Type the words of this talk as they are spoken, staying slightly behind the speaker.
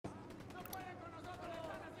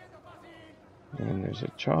And there's a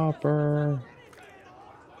chopper.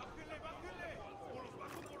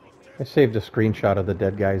 I saved a screenshot of the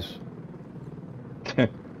dead guys. Because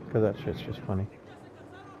that shit's just funny.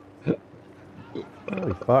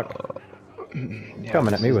 Holy fuck. Yeah,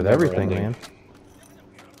 Coming at me with everything, man.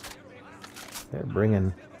 They're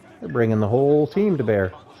bringing the whole team to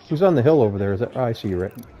bear. Who's on the hill over there? Is that? Oh, I see you,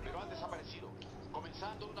 Rick. You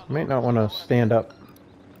might not want to stand up.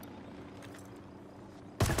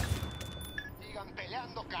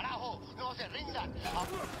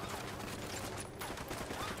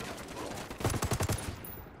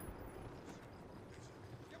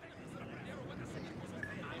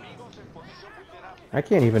 I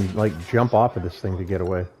can't even, like, jump off of this thing to get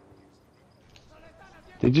away.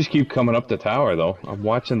 They just keep coming up the tower, though. I'm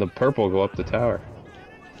watching the purple go up the tower.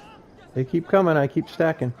 They keep coming, I keep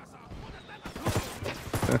stacking.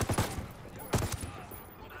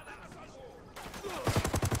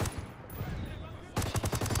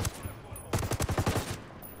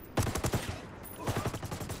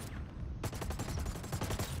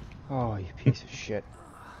 Oh, you piece of shit.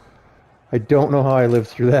 I don't know how I lived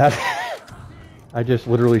through that. I just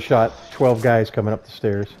literally shot 12 guys coming up the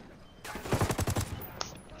stairs.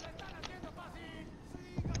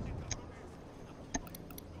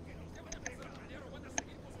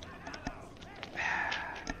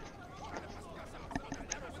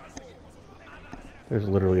 There's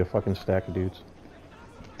literally a fucking stack of dudes.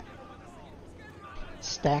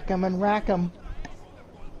 Stack 'em and rack 'em.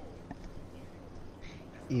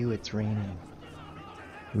 Ew, it's raining.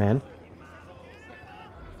 Men?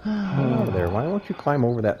 Over there. Why don't you climb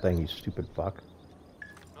over that thing, you stupid fuck?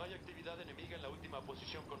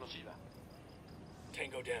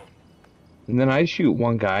 Tango down. And then I shoot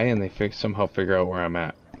one guy and they somehow figure out where I'm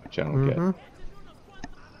at, which I don't get.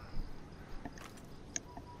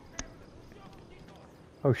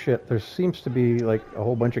 Oh shit, there seems to be like a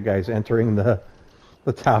whole bunch of guys entering the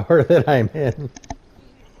tower that I'm in.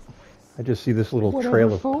 I just see this little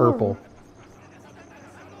trail of purple.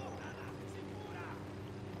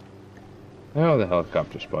 Oh, the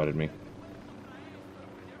helicopter spotted me.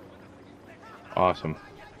 Awesome.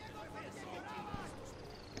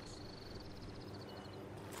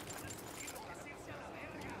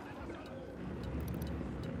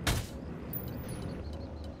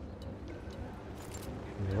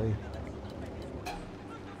 Really?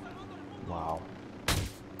 Wow.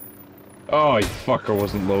 Oh, you fucker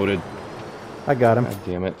wasn't loaded. I got him. God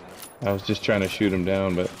damn it. I was just trying to shoot him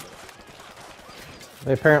down, but...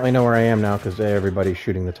 They apparently know where I am now because everybody's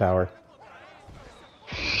shooting the tower.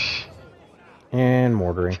 And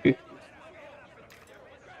mortaring. Yeah,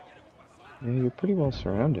 you're pretty well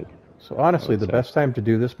surrounded. So honestly, the best time to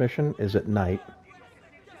do this mission is at night.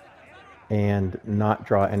 And not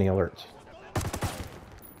draw any alerts.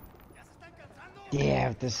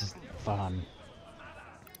 Yeah, this is fun.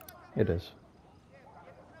 It is.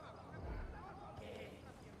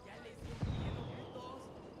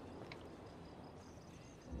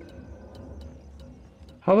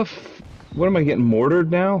 How the what am I getting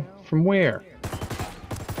mortared now? From where?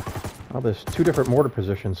 Well, there's two different mortar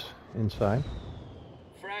positions inside.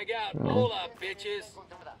 Frag out, roll up, bitches.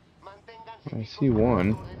 I see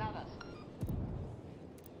one.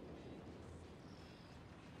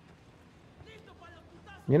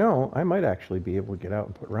 You know, I might actually be able to get out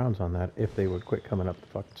and put rounds on that if they would quit coming up the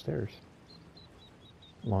fucking stairs.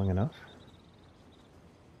 Long enough.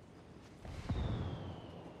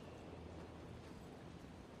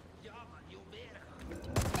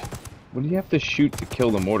 What do you have to shoot to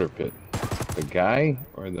kill the mortar pit? The guy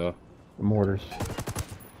or the mortars?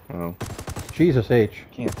 Oh. Jesus H.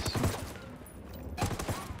 Can't see.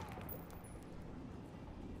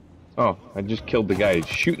 Oh, I just killed the guy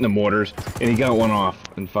shooting the mortars, and he got one off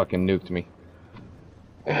and fucking nuked me.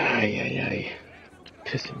 Ay, ay, ay.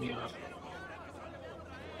 Pissing me off.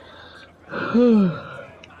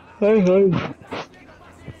 Hi, hi.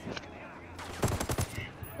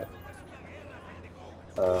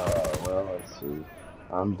 Well, let's see.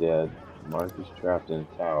 I'm dead. Mark is trapped in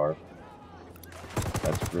a tower.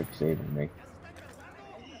 That's Rick saving me.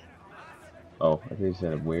 Oh, I think he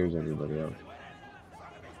said, where's everybody else?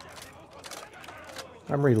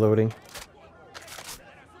 I'm reloading.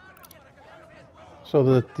 So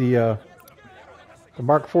the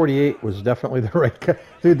Mark 48 was definitely the right guy.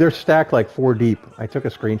 Dude, they're stacked like 4 deep. I took a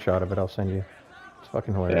screenshot of it. I'll send you. It's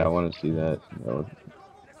fucking hilarious. Yeah, I want to see that.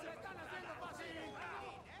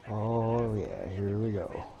 Oh yeah, here we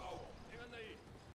go.